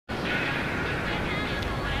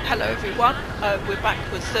Hello everyone, we're back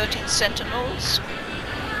with 13 Sentinels.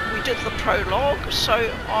 We did the prologue,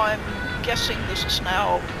 so I'm guessing this is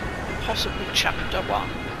now possibly chapter 1.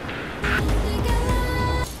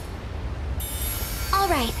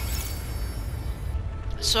 Alright.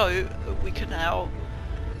 So we can now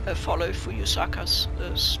follow Fuyusaka's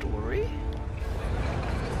story.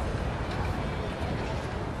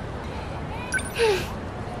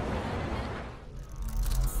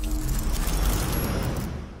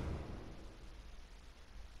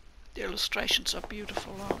 The illustrations are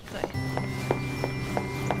beautiful, aren't they?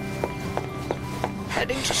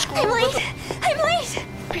 Heading to school. I'm late! I'm late!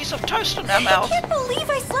 Piece of toast in her mouth. I can't believe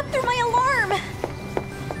I slept through my alarm!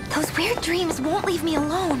 Those weird dreams won't leave me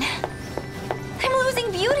alone. I'm losing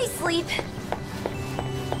beauty sleep.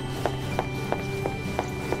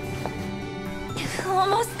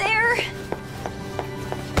 Almost there.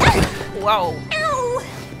 Whoa. Ow!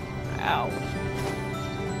 Ow.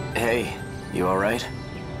 Hey, you alright?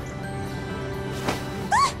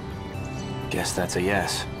 Guess that's a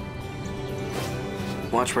yes.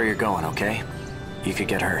 Watch where you're going, okay? You could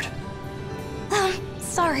get hurt.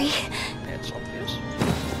 Sorry. It's obvious.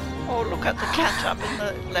 Oh, look at the cat up in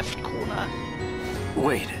the left corner.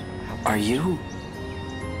 Wait, are you...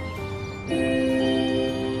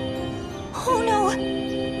 Oh no!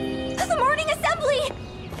 The morning assembly!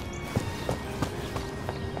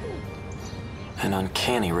 An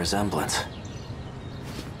uncanny resemblance.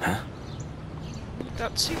 Huh?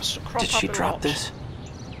 That seems to crop up Did she a drop lot. this?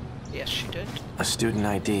 Yes, she did. A student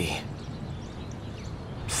ID.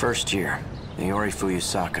 First year, Iori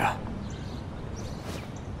Fuyusaka.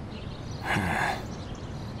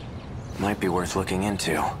 Might be worth looking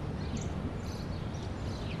into.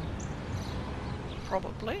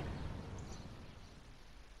 Probably.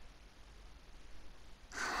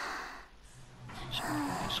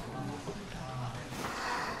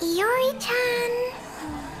 Iori-chan.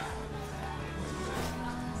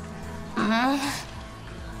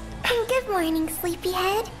 Good morning,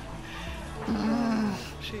 sleepyhead.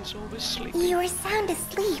 She's always sleepy. You were sound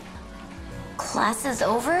asleep. Class is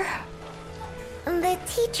over? The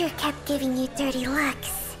teacher kept giving you dirty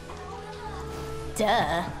looks.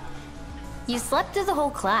 Duh. You slept through the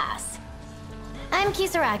whole class. I'm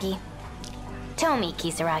Kisaragi. Tomi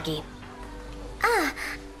Kisaragi. Ah,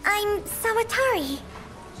 I'm Sawatari.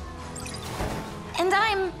 And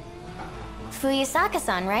I'm...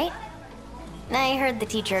 Fuyusaka-san, right? I heard the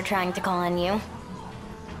teacher trying to call on you.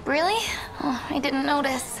 Really? Oh, I didn't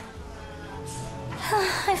notice.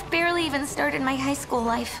 I've barely even started my high school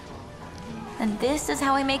life. And this is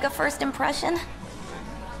how I make a first impression?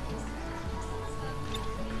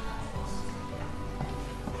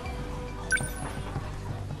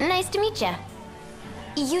 Nice to meet ya.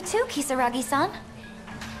 You too, Kisaragi-san.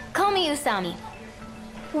 Call me Usami.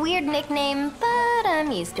 Weird nickname, but I'm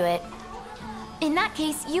used to it. In that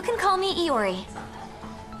case, you can call me Iori.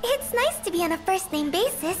 It's nice to be on a first-name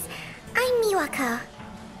basis. I'm Miwako.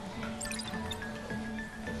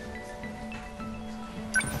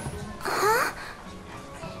 Huh?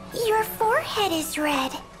 Your forehead is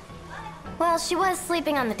red. Well, she was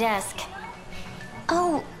sleeping on the desk.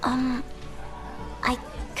 Oh, I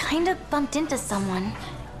kinda bumped into someone.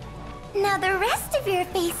 Now the rest of your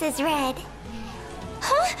face is red.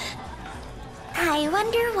 Huh? I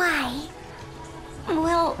wonder why.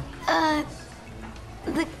 Well,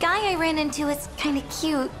 the guy I ran into is kinda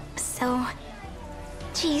cute, so...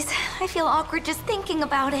 Jeez, I feel awkward just thinking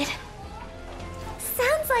about it.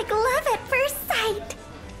 Sounds like love at first sight.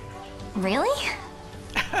 Really?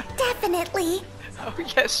 Definitely. Oh,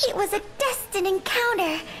 yes. It was a destined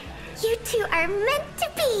encounter. You two are meant to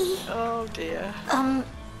be. Oh, dear.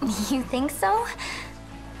 You think so?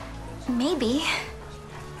 Maybe.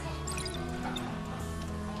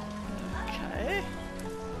 Okay.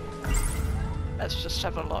 Let's just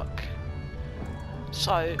have a look.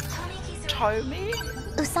 So, Tomi?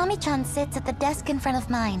 Usami-chan sits at the desk in front of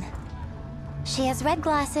mine. She has red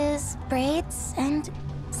glasses, braids, and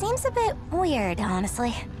seems a bit weird,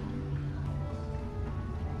 honestly.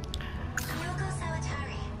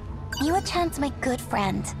 Miwa-chan's my good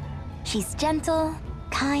friend. She's gentle,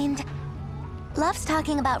 kind, loves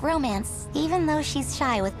talking about romance, even though she's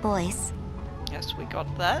shy with boys. Yes, we got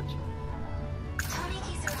that.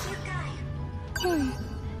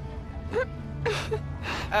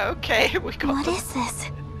 Okay, we got What is this?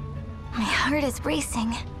 My heart is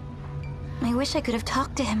racing. I wish I could have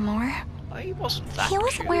talked to him more. He wasn't that He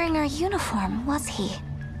wasn't cute. wearing our uniform, was he?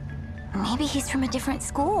 Maybe he's from a different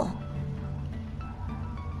school.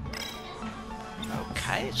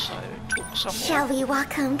 Okay, so talk some more. Shall we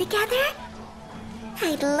walk home together?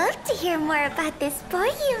 I'd love to hear more about this boy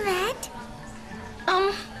you met.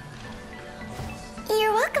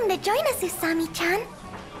 You're welcome to join us, Usami-chan.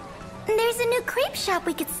 There's a new crepe shop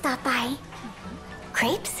we could stop by.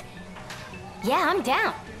 Crepes? Yeah, I'm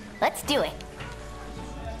down. Let's do it.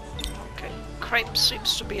 Okay, crepe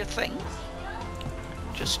seems to be a thing.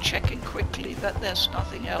 Just checking quickly that there's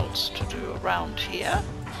nothing else to do around here.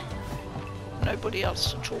 Nobody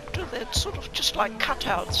else to talk to. They're sort of just like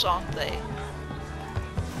cutouts, aren't they?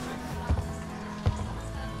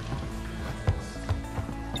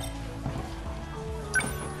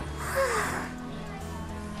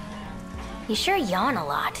 You sure yawn a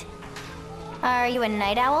lot. Are you a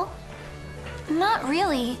night owl? Not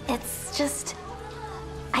really. It's just...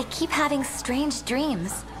 I keep having strange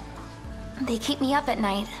dreams. They keep me up at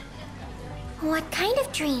night. What kind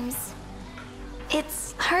of dreams?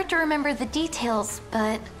 It's hard to remember the details,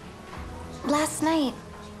 but... last night,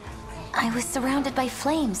 I was surrounded by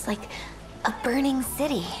flames, like a burning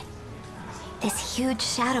city. This huge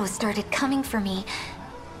shadow started coming for me,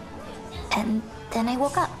 and then I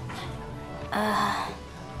woke up.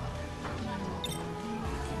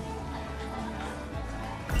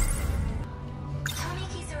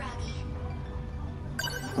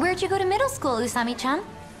 Where'd you go to middle school, Usami-chan?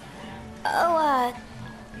 Oh,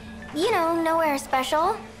 you know, nowhere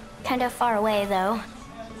special. Kind of far away, though.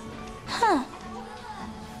 Huh.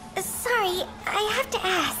 Sorry, I have to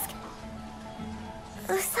ask.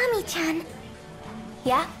 Usami-chan,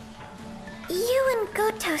 Yeah? you and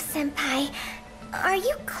Goto-senpai, are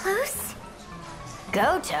you close?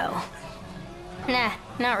 Goto? Nah,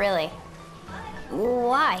 not really.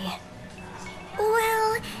 Why?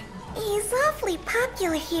 Well, he's awfully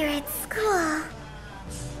popular here at school.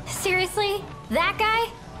 Seriously? That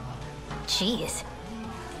guy? Jeez.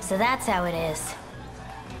 So that's how it is.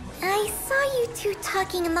 I saw you two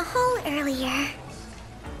talking in the hall earlier.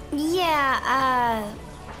 Yeah,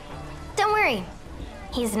 don't worry.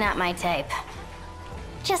 He's not my type.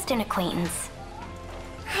 Just an acquaintance.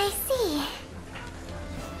 I see.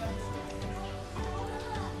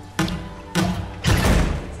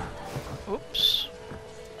 Oops.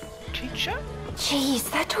 Teacher?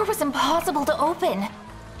 Jeez, that door was impossible to open.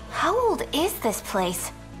 How old is this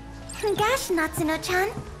place? Gosh, Natsuno-chan.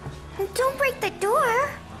 Don't break the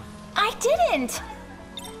door. I didn't!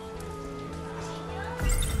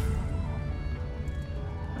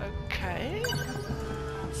 Okay.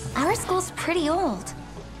 Our school's pretty old.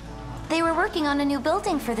 They were working on a new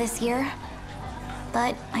building for this year.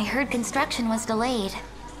 But I heard construction was delayed.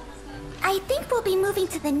 I think we'll be moving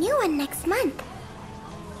to the new one next month.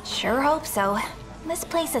 Sure hope so. This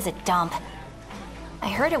place is a dump. I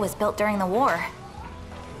heard it was built during the war.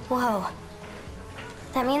 Whoa.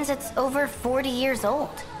 That means it's over 40 years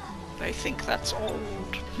old. They think that's old.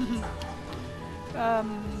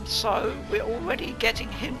 So we're already getting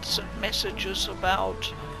hints and messages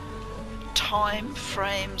about time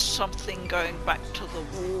frames, something going back to the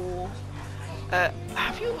war.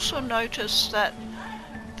 Have you also noticed that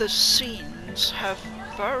the scenes have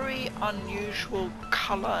very unusual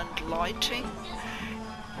color and lighting?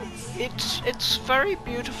 It's very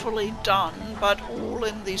beautifully done, but all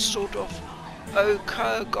in these sort of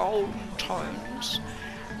ochre golden tones,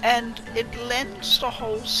 and it lends the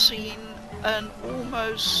whole scene an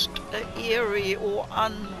almost eerie or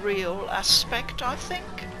unreal aspect, I think.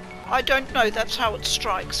 I don't know, that's how it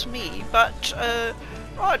strikes me, but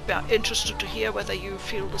I'd be interested to hear whether you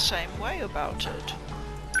feel the same way about it.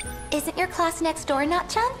 Isn't your class next door,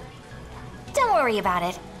 Nat-chan? Don't worry about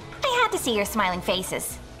it. I had to see your smiling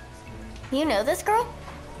faces. You know this girl?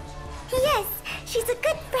 Yes, she's a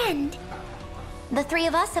good friend. The three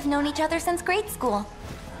of us have known each other since grade school.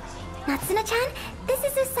 Natsuno-chan, this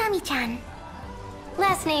is Usami-chan.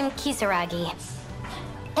 Last name Kisaragi.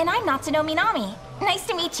 And I'm Natsuno Minami. Nice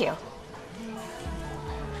to meet you.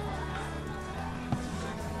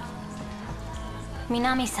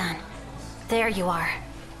 Minami-san, there you are.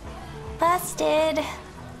 Busted.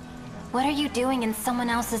 What are you doing in someone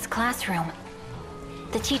else's classroom?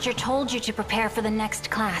 The teacher told you to prepare for the next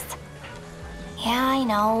class. Yeah, I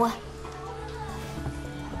know.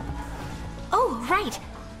 Oh, right.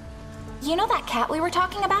 You know that cat we were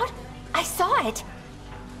talking about? I saw it.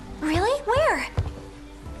 Really? Where?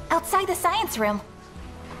 Outside the science room.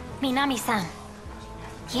 Minami-san.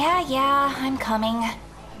 Yeah, I'm coming.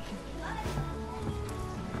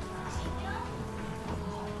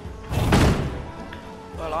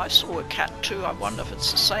 Well, I saw a cat too. I wonder if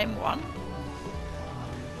it's the same one.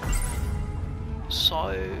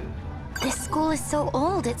 So... This school is so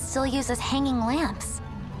old, it still uses hanging lamps.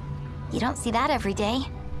 You don't see that every day.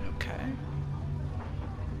 okay.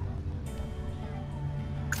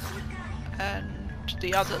 and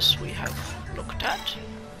the others we have looked at.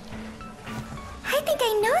 I think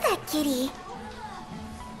I know that kitty.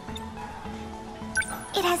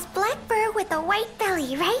 It has black fur with a white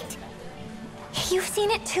belly, right? You've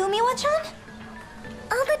seen it too, Miwa-chan?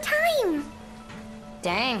 All the time.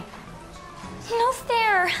 Dang. No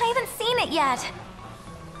fair, I haven't seen it yet.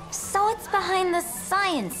 So it's behind the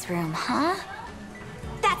science room, huh?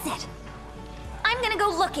 That's it. I'm gonna go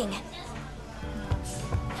looking.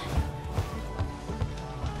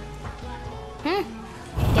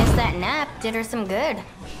 Guess that nap did her some good.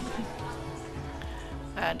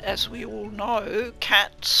 And as we all know,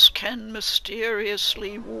 cats can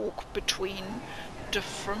mysteriously walk between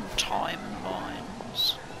different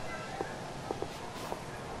timelines.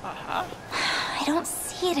 I don't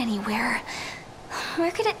see it anywhere.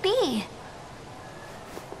 Where could it be?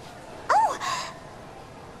 Oh!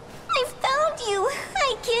 I found you!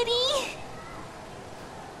 Hi, kitty!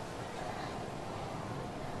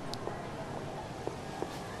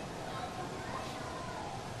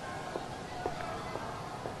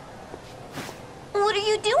 What are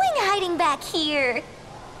you doing hiding back here?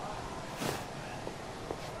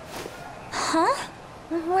 Huh?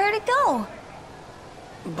 Where'd it go?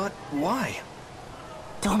 But why?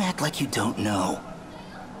 Don't act like you don't know.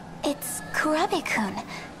 It's Kurabe-kun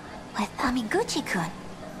with Amiguchi-kun.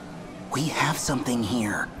 We have something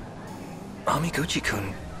here.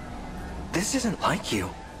 Amiguchi-kun, this isn't like you.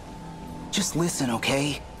 Just listen,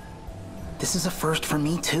 okay? This is a first for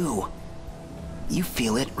me, too. You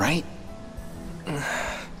feel it, right?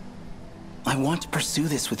 I want to pursue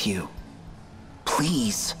this with you.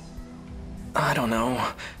 Please. I don't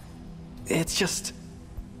know. It's just...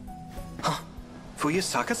 Huh?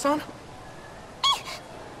 Fuyusaka-san?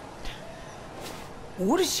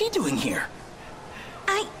 What is she doing here?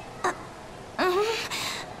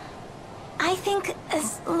 I think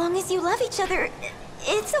as long as you love each other,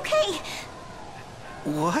 it's okay.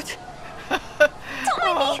 What?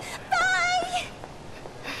 Don't mind me. Bye!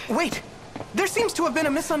 Wait! There seems to have been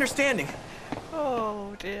a misunderstanding.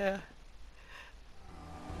 Oh dear.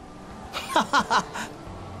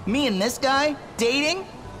 Me and this guy? Dating?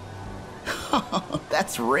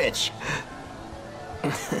 That's rich.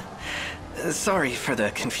 Sorry for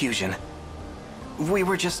the confusion. We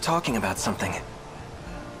were just talking about something.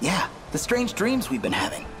 Yeah, the strange dreams we've been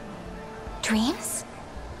having. Dreams?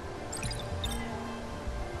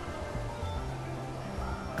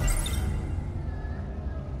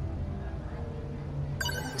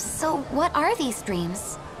 So what are these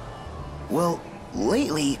dreams? Well,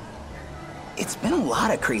 lately, it's been a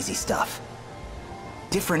lot of crazy stuff.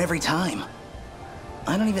 Different every time.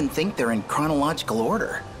 I don't even think they're in chronological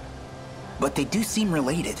order. But they do seem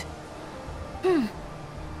related.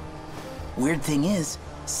 Weird thing is,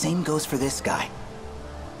 same goes for this guy.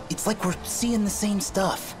 It's like we're seeing the same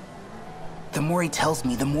stuff. The more he tells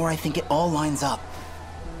me, the more I think it all lines up.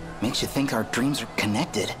 Makes you think our dreams are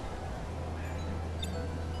connected.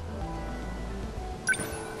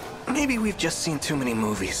 Maybe we've just seen too many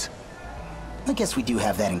movies. I guess we do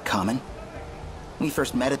have that in common. We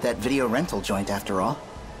first met at that video rental joint after all.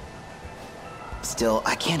 Still,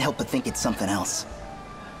 I can't help but think it's something else.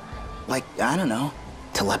 Like, I don't know,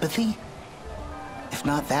 telepathy? If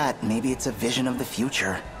not that, maybe it's a vision of the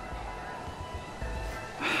future.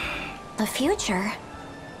 The future?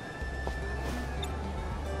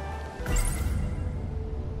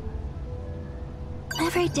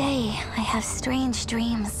 Every day, I have strange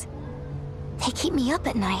dreams. They keep me up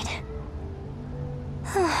at night.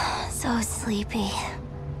 So sleepy.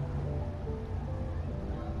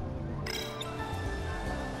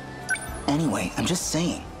 Anyway, I'm just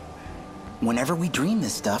saying. Whenever we dream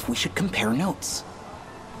this stuff, we should compare notes.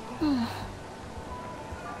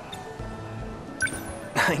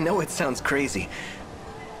 I know it sounds crazy.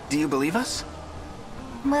 Do you believe us?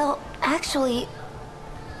 Well, actually,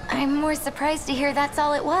 I'm more surprised to hear that's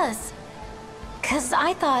all it was. 'Cause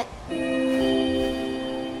I thought...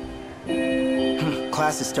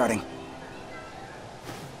 Class is starting.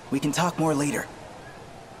 We can talk more later.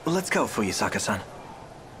 Let's go, Fuyusaka-san.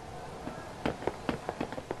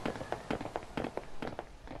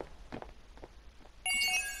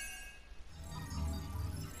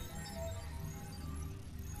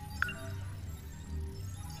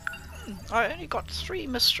 I only got 3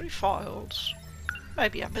 mystery files.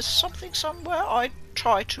 Maybe I missed something somewhere. I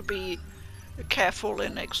try to be careful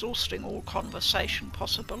in exhausting all conversation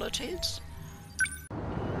possibilities.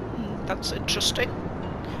 That's interesting.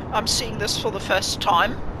 I'm seeing this for the first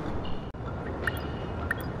time.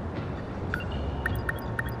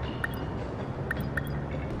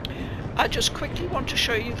 I just quickly want to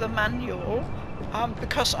show you the manual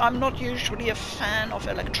because I'm not usually a fan of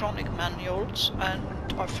electronic manuals,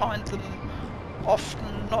 and I find them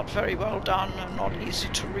often not very well done and not easy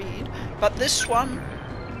to read, but this one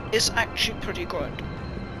is actually pretty good.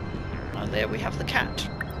 And there we have the cat.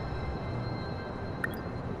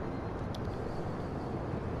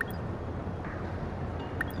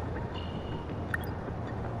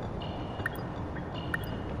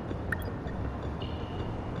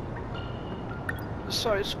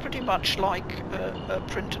 So it's pretty much like a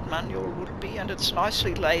printed manual would be, and it's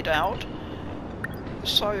nicely laid out.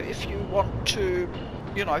 So if you want to,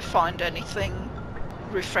 you know, find anything,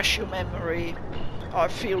 refresh your memory, I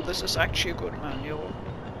feel this is actually a good manual.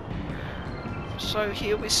 So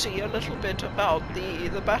here we see a little bit about the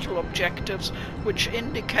battle objectives, which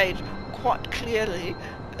indicate quite clearly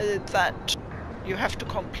that you have to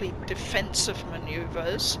complete defensive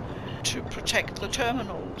maneuvers to protect the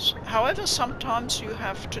terminals. However, sometimes you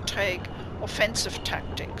have to take offensive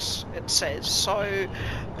tactics, it says, so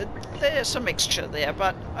there's a mixture there,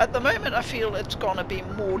 but at the moment I feel it's gonna be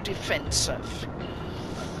more defensive.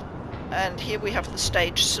 And here we have the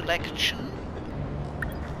stage selection.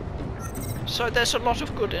 So there's a lot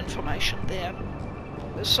of good information there.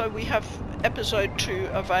 So we have episode 2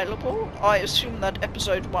 available. I assume that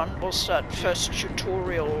episode 1 was that first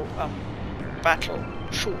tutorial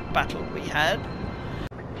short battle we had.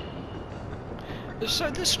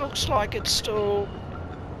 So this looks like it's still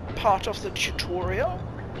part of the tutorial,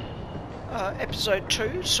 episode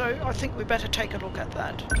 2, so I think we better take a look at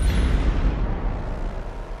that.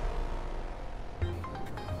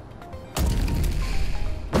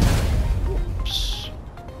 Oops.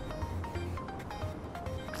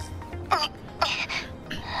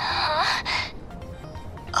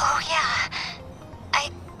 Oh yeah, I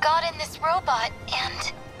got in this robot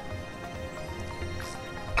and...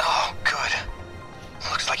 Oh, good.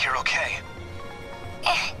 Looks like you're okay.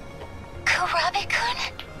 Kurabe-kun?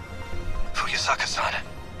 Fuyusaka-san.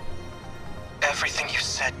 Everything you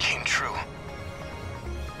said came true.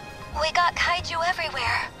 We got kaiju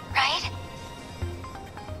everywhere, right?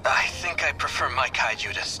 I think I prefer my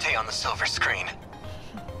kaiju to stay on the silver screen.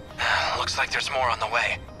 Looks like there's more on the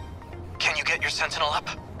way. Can you get your Sentinel up?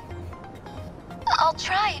 I'll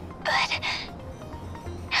try, but...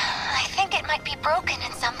 I think it might be broken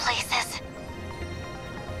in some places.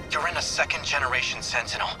 You're in a second-generation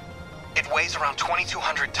Sentinel. It weighs around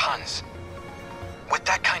 2,200 tons. With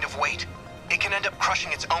that kind of weight, it can end up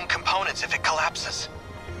crushing its own components if it collapses.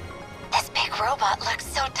 This big robot looks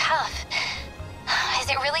so tough. Is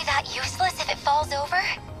it really that useless if it falls over?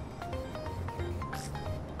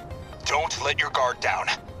 Don't let your guard down.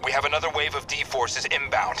 We have another wave of D-forces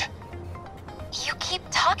inbound. You keep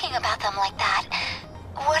talking about them like that.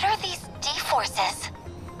 What are these D-forces?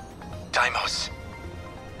 Daimos.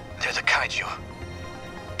 They're the kaiju.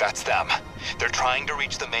 That's them. They're trying to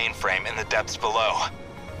reach the mainframe in the depths below.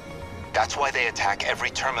 That's why they attack every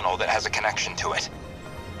terminal that has a connection to it.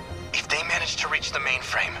 If they manage to reach the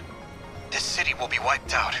mainframe, this city will be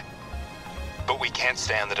wiped out. But we can't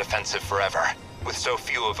stay on the defensive forever. With so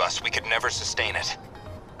few of us, we could never sustain it.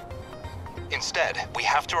 Instead, we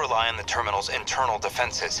have to rely on the terminal's internal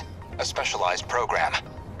defenses, a specialized program.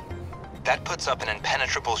 That puts up an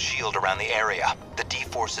impenetrable shield around the area. The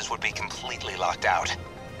D-forces would be completely locked out.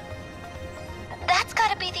 That's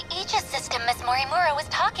gotta be the Aegis system Miss Morimura was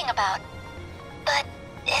talking about. But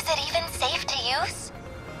is it even safe to use?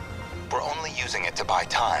 We're only using it to buy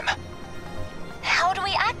time. How do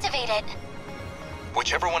we activate it?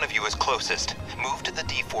 Whichever one of you is closest, move to the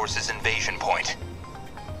D-force's invasion point.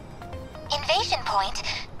 Invasion point?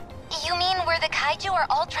 You mean where the kaiju are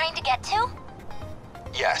all trying to get to?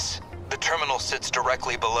 Yes, the terminal sits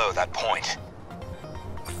directly below that point.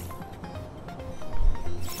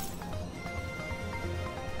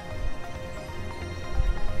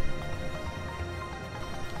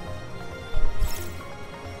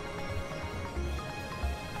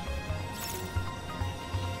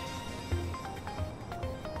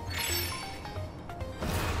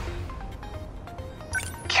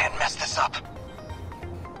 Can't mess this up.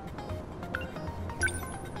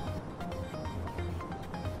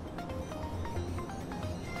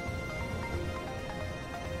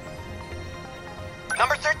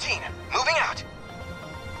 Number 13, moving out.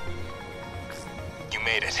 You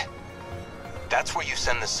made it. That's where you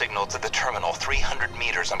send the signal to the terminal 300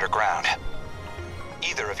 meters underground.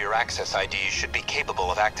 Either of your access IDs should be capable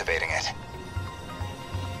of activating it.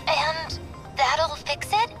 And that'll fix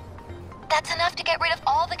it? That's enough to get rid of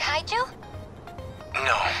all the kaiju?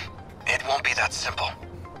 No, it won't be that simple.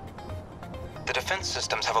 The defense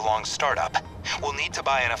systems have a long startup. We'll need to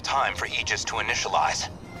buy enough time for Aegis to initialize.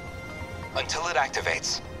 Until it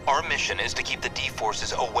activates, our mission is to keep the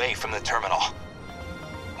D-forces away from the terminal.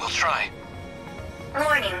 We'll try.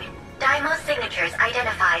 Warning. Daimos signatures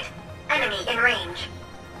identified. Enemy in range.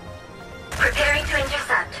 Preparing to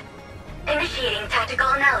intercept. Initiating tactical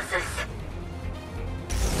analysis.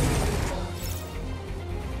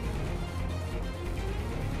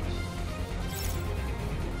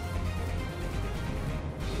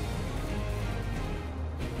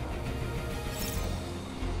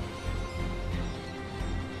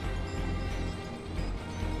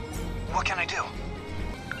 What can I do?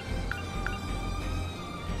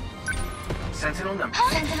 Sentinel number.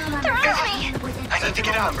 They're after me! I need to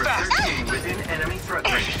get out number fast! 13 within enemy threat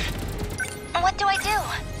range. What do I do?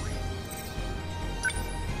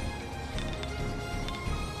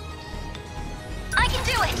 I can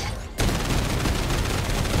do it!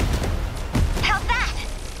 How's that?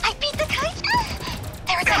 I beat the kite?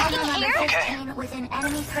 They're attacking here? Okay. Within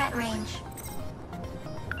enemy threat range.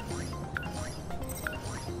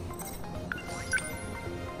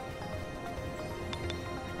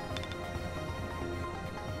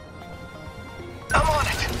 I'm on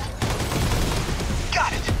it!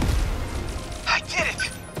 Got it! I did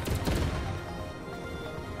it!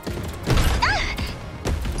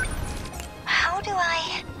 How do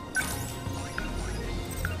I...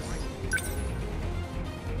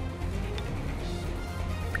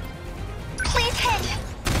 Please hit!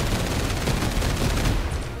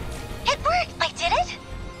 It worked! I did it?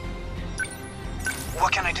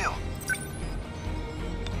 What can I do?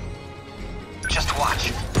 Just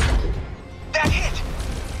watch. That hit!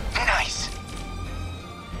 Nice!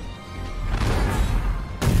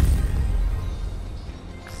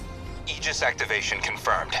 Aegis activation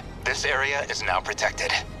confirmed. This area is now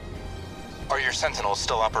protected. Are your Sentinels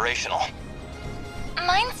still operational?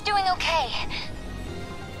 Mine's doing okay.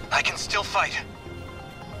 I can still fight.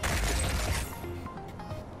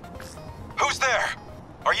 Who's there?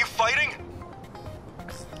 Are you fighting?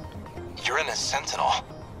 You're in a Sentinel.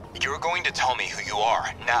 You're going to tell me who you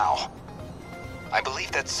are, now. I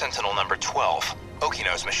believe that's Sentinel number 12,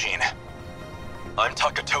 Okino's machine. I'm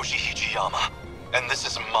Takatoshi Hijiyama, and this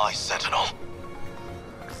is my Sentinel.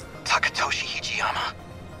 Takatoshi Hijiyama?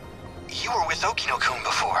 You were with Okino-kun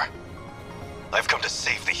before. I've come to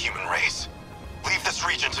save the human race. Leave this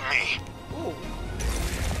region to me. Ooh.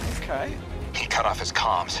 Okay. He cut off his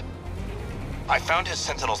comms. I found his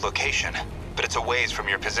Sentinel's location, but it's a ways from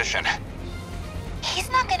your position. He's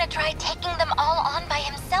not gonna try taking them all on by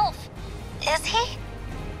himself, is he?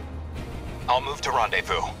 I'll move to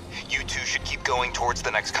rendezvous. You two should keep going towards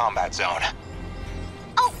the next combat zone.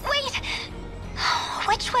 Oh, wait!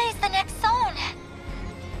 Which way is the next zone?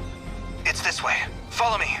 It's this way.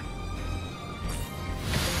 Follow me.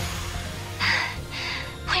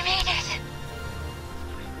 We made it.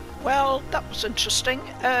 Well, that was interesting.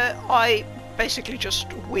 I basically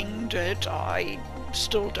just winged it. I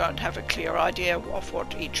still don't have a clear idea of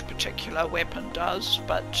what each particular weapon does,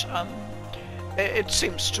 but it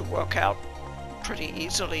seems to work out pretty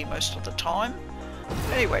easily most of the time.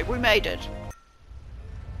 Anyway, we made it.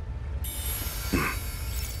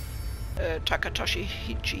 Takatoshi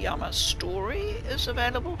Hijiyama's story is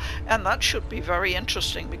available, and that should be very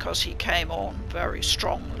interesting because he came on very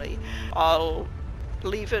strongly. I'll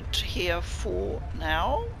leave it here for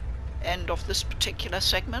now, end of this particular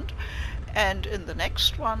segment, and in the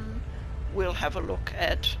next one we'll have a look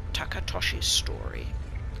at Takatoshi's story.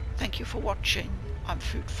 Thank you for watching. I'm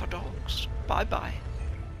Food for Dogs. Bye bye.